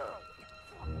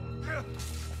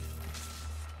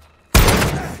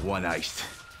 One iced.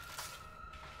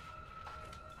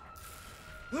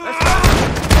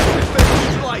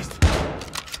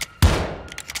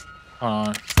 Hold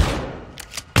on.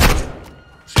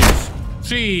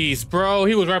 Jeez, bro.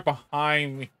 He was right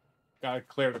behind me. Gotta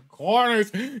clear the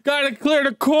corners. Gotta clear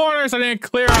the corners. I didn't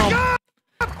clear them.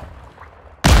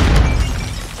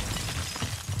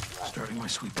 Starting my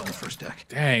sweep on the first deck.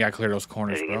 Dang, I gotta clear those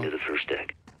corners, Heading bro. into the first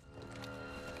deck.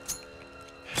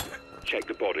 Check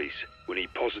the bodies. We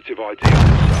need positive ID on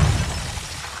Hassan.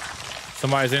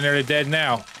 Somebody's in there. They're dead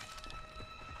now.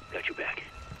 Got your back.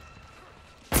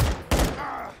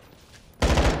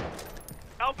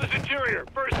 Alpha's interior,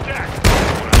 first deck.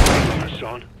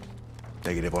 Hassan.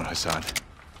 Negative on Hassan.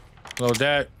 Hello,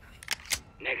 Dad.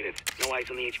 Negative. No eyes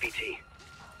on the HPT.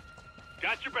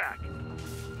 Got your back.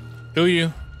 Do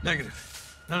you? Negative.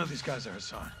 None of these guys are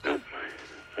Hassan. I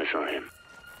saw him.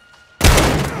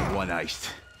 One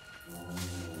iced.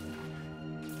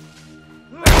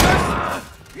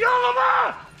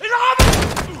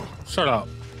 Shut up.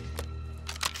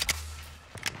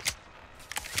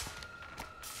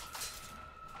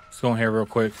 Let's go in here real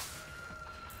quick.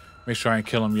 Make sure I ain't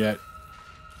kill him yet.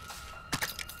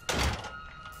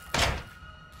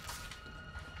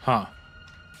 Huh.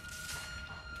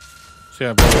 See,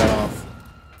 I blow that off.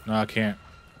 No, I can't.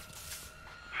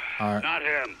 All right. Not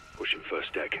him. Pushing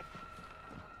first deck.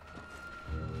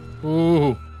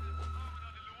 Ooh.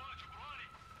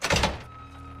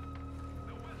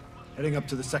 Heading up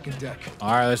to the second deck.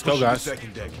 All right, let's go, guys.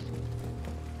 Second deck.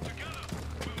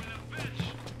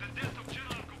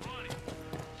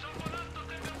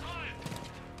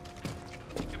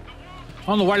 I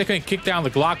don't know why they couldn't kick down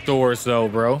the Glock doors, though,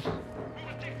 bro.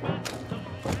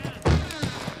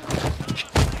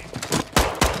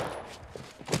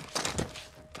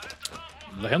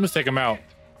 Let him just take him out.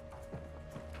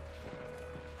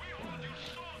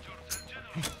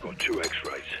 Got 2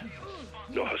 X-rays.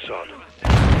 Not Hassan.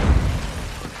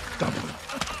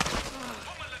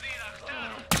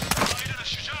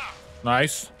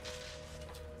 Nice.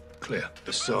 Clear.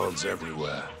 The sun's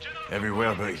everywhere.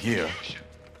 Everywhere but here.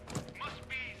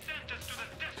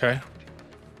 Okay.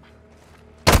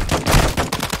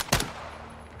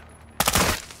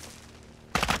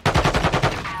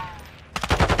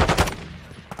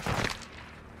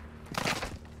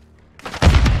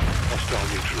 Hostile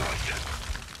neutralized.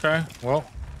 Okay, well,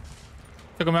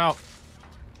 took him out.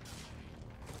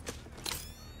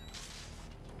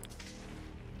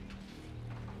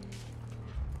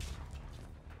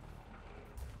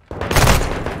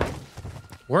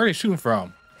 Where are they shooting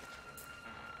from?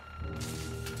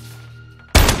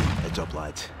 Heads up,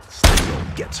 lads. Still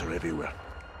gets her everywhere.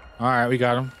 All right, we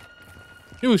got him.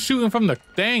 He was shooting from the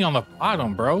thing on the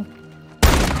bottom, bro.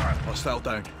 Hostile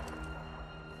down.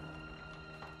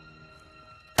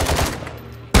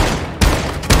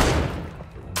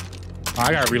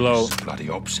 I gotta reload. Bloody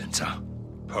op center.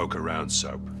 Poke around,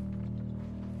 Soap.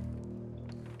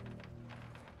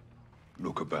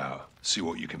 Look about. See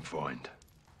what you can find.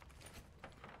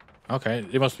 Okay,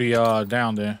 it must be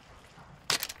down there.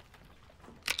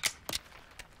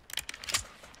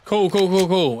 Cool.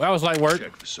 That was light work.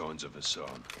 Check for signs of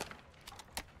Hassan.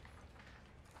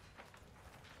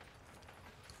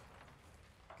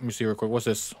 Let me see real quick. What's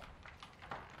this?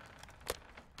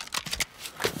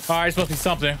 All right, it's supposed to be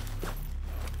something.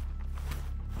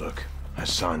 Look,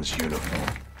 Hassan's uniform.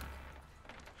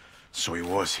 So he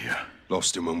was here.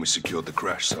 Lost him when we secured the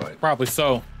crash site. Probably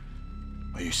so.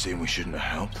 Are you saying we shouldn't have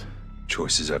helped?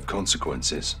 Choices have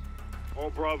consequences. All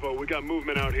Bravo, we got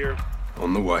movement out here.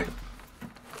 On the way.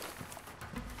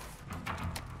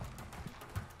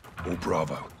 All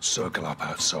Bravo, circle up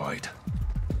outside.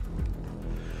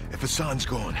 If Hassan's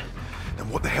gone, then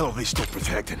what the hell are they still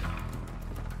protecting?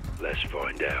 Let's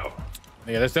find out.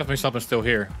 Yeah, there's definitely something still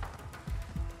here.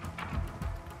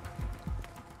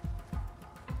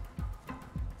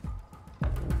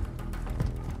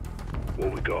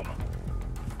 What we got?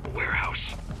 A warehouse.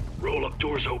 Roll-up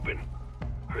doors open.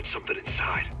 Heard something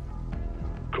inside.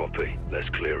 Copy. Let's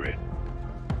clear it.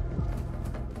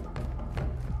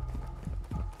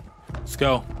 Let's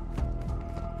go.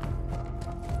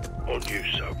 On you,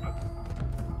 Soap.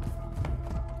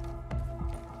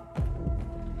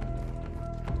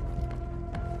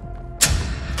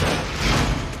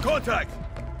 Contact!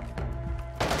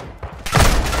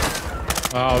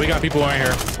 Oh, we got people in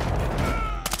here.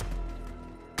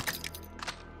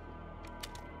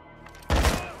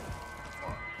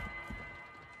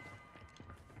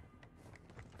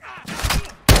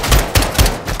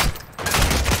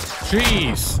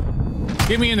 Jeez.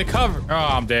 Get me in the cover. Oh,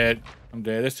 I'm dead. I'm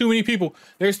dead. There's too many people.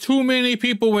 There's too many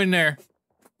people in there.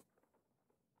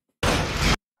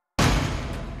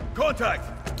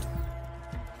 Contact!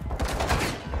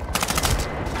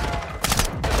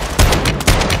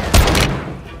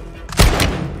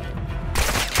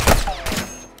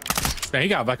 Man, he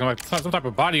got like some type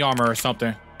of body armor or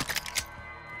something.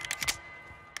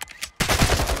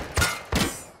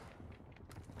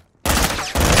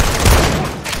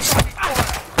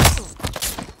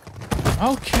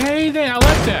 Okay, then I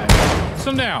like that.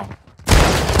 Sit down.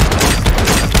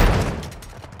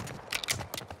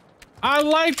 I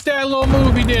like that little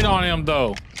move he did on him,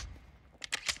 though.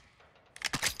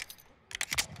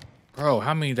 Bro,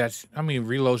 how many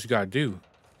reloads you gotta do?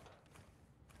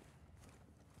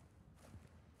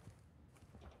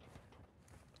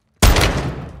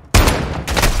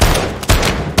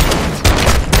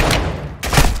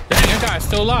 Dang, that guy's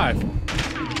still alive.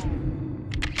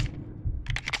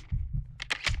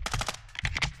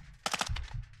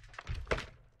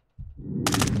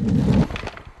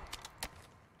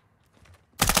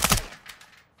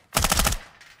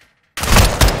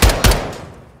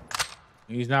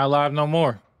 He's not alive no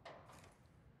more.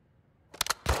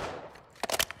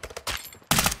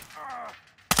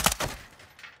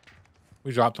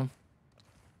 We dropped him.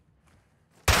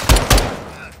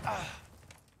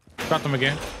 Dropped him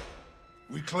again.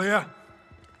 We clear?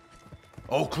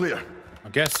 All clear. I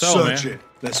guess so, Search man. it.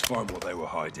 Let's find what they were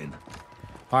hiding.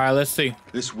 All right, let's see.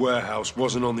 This warehouse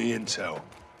wasn't on the intel.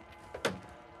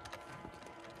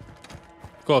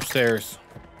 Go upstairs.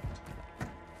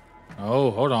 Oh,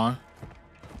 hold on.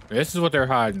 This is what they're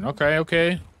hiding. Okay,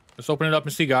 okay. Let's open it up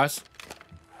and see, guys.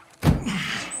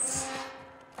 Is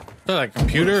that like a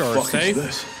computer or a safe?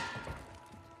 This?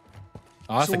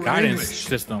 Oh, that's a guidance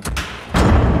system.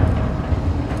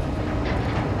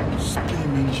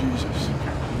 Steaming Jesus.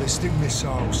 Ballistic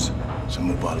missiles. It's a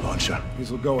mobile launcher.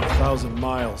 These will go 1,000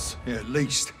 miles. Yeah, at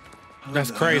least. That's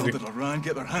How the crazy. hell did Iran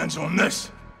get their hands on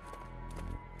this?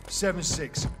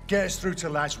 7-6. Get us through to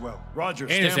Laswell. Roger,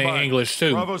 And it's stand in by. English,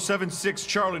 too. Bravo 7-6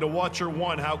 Charlie to Watcher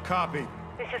 1. How copy?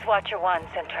 This is Watcher 1.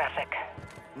 Send traffic.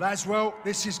 Laswell,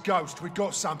 this is Ghost. We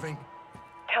got something.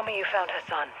 Tell me you found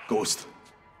Hassan. Ghost.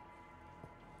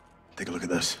 Take a look at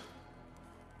this.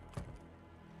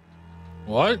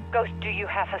 What? Ghost, do you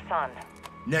have Hassan?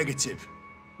 Negative.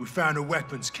 We found a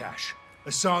weapons cache.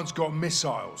 Hassan's got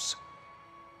missiles.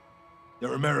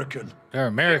 They're American. They're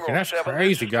American. That's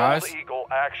crazy, guys. Eagle,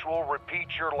 actual. Repeat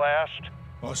your last.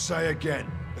 I'll say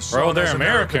again. Bro, they're has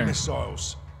American.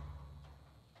 Missiles.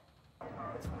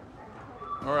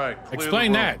 All right.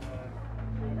 Explain that.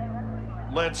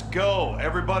 Let's go.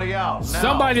 Everybody out. Now.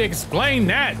 Somebody explain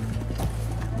that.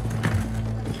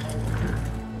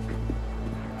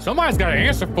 Somebody's got to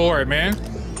answer for it, man.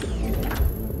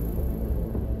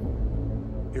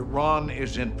 Iran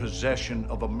is in possession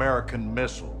of American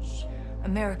missiles.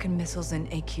 American missiles in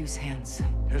AQ's hands.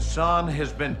 Hassan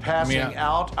has been passing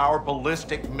out our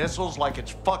ballistic missiles like it's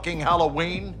fucking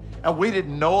Halloween, and we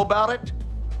didn't know about it?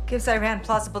 Gives Iran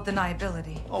plausible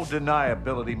deniability. Oh,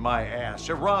 deniability my ass.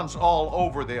 Iran's all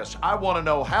over this. I want to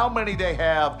know how many they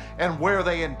have and where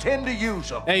they intend to use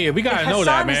them. Hey, we gotta know Hassan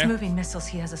that, man. is moving missiles.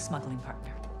 He has a smuggling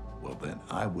partner. Well, then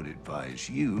I would advise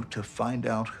you to find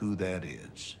out who that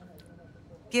is.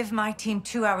 Give my team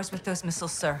 2 hours with those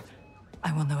missiles, sir.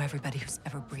 I will know everybody who's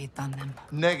ever breathed on them.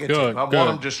 Negative. Good, I want good.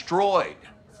 them destroyed.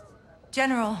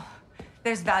 General,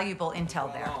 there's valuable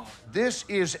intel there. This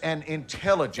is an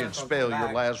intelligence failure,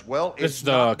 Laswell. This It's is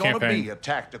the not going to campaign. be a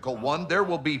tactical one. There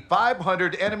will be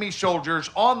 500 enemy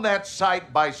soldiers on that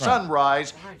site by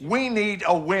sunrise. We need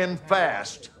a win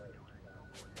fast.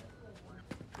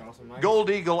 Gold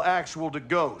Eagle actual to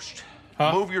Ghost.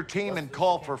 Huh? Move your team and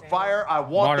call for fire. I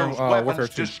want those weapons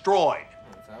destroyed.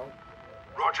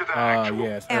 Roger that, actual.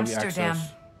 Yes, early Amsterdam.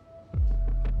 access.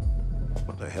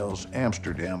 What the hell's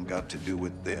Amsterdam got to do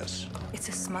with this? It's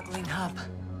a smuggling hub.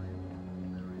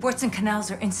 Ports and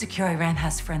canals are insecure. Iran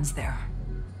has friends there.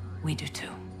 We do too.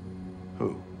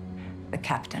 Who? The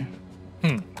captain.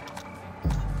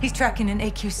 He's tracking an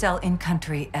AQ cell in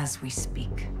country as we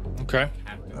speak. Okay.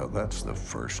 Well, that's the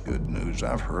first good news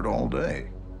I've heard all day.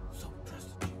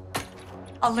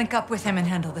 I'll link up with him and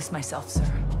handle this myself, sir.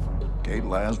 Kate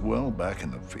Laswell back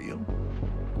in the field?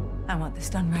 I want this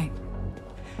done right.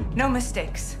 No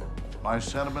mistakes. My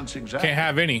sentiments exactly. Can't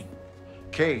have any.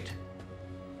 Kate,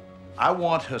 I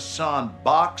want Hassan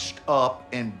boxed up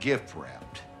and gift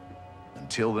wrapped.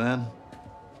 Until then,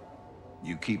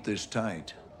 you keep this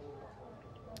tight.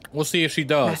 We'll see if she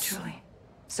does. Naturally,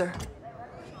 sir.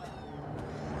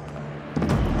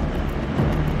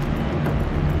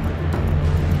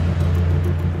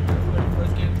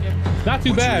 Not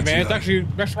too bad, man. It's actually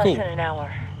cool. Less than an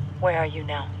hour. Where are you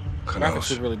now?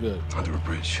 Graphics look really good. Under a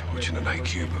bridge, watching an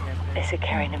AQ. Is it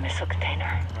carrying a missile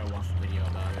container?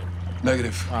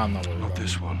 Negative. I'm not worried Not about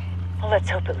this one. Well, let's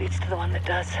hope it leads to the one that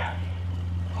does.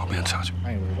 I'll be in touch.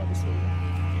 I ain't worried about this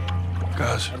one.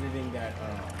 Guys,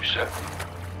 you set?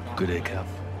 Good day, Cap.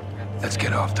 Let's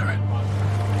get after it.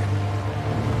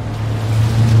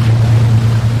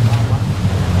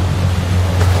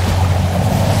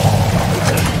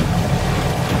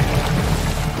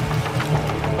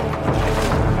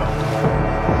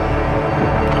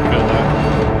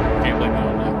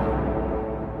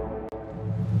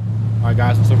 Alright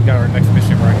guys, so we got our next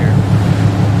mission right here.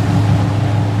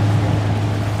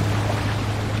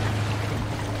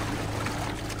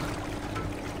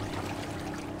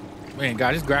 Man,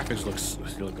 guys, this graphics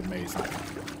look amazing.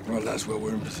 Right, that's where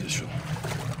we're in position.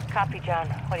 Copy, John.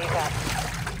 What do you got?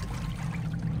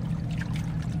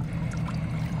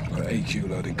 Got AQ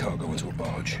loading cargo into a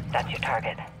barge. That's your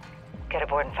target. Get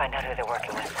aboard and find out who they're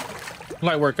working with.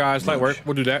 Light work, guys. Light work.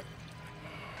 We'll do that.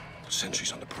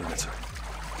 Sentries on the perimeter.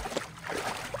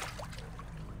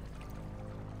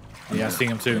 Yeah, I see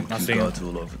him too. I see him. Guards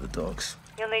all over the docks.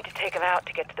 You'll need to take them out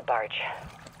to get to the barge.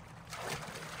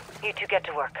 You two get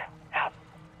to work. Out.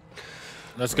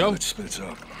 Let's go. Let's split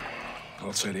up.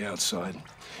 I'll say the outside.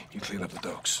 You clean up the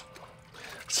docks.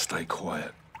 Stay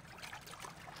quiet.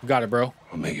 Got it, bro.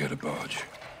 I'll meet you at the barge.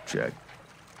 Check.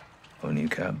 On you,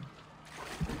 Cap.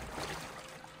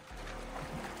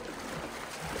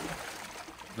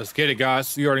 Let's get it,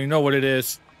 guys. You already know what it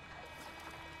is.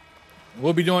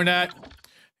 We'll be doing that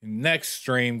next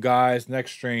stream, guys.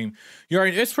 Next stream.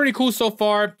 It's pretty cool so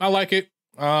far. I like it.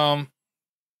 Yeah,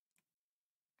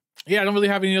 I don't really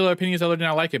have any other opinions other than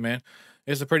I like it, man.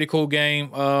 It's a pretty cool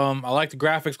game. I like the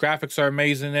graphics. Graphics are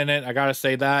amazing in it. I gotta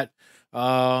say that.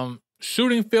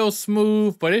 Shooting feels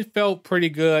smooth, but it felt pretty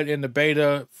good in the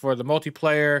beta for the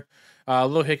multiplayer.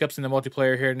 Little hiccups in the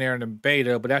multiplayer here and there in the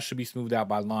beta, but that should be smoothed out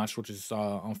by launch, which is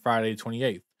on Friday the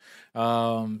 28th.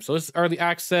 So this is early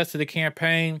access to the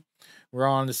campaign. We're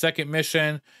on the second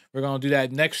mission. We're gonna do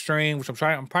that next stream, which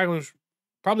I'm probably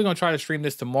gonna try to stream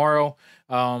this tomorrow.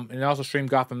 And also stream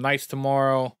Gotham Knights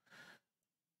tomorrow.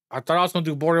 I thought I was gonna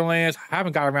do Borderlands. I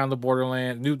haven't got around to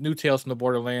Borderlands. New Tales from the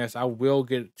Borderlands. I will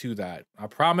get to that. I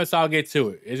promise I'll get to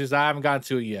it. It's just I haven't gotten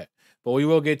to it yet. But we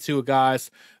will get to it,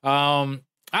 guys. I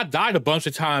died a bunch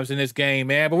of times in this game,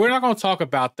 man, but we're not gonna talk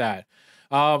about that.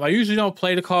 I usually don't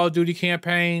play the Call of Duty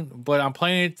campaign, but I'm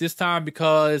playing it this time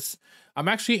because I'm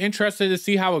actually interested to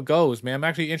see how it goes, man. I'm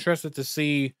actually interested to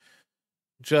see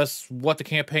just what the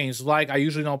campaign's like. I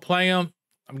usually don't play them.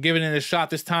 I'm giving it a shot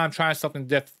this time, trying something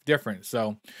different.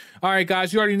 So, all right,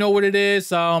 guys, you already know what it is.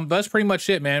 But that's pretty much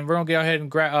it, man. We're gonna get ahead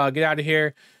and get out of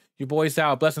here. Your boys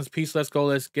out. Blessings, peace. Let's go.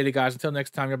 Let's get it, guys. Until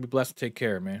next time, y'all be blessed and take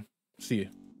care, man. See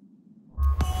you.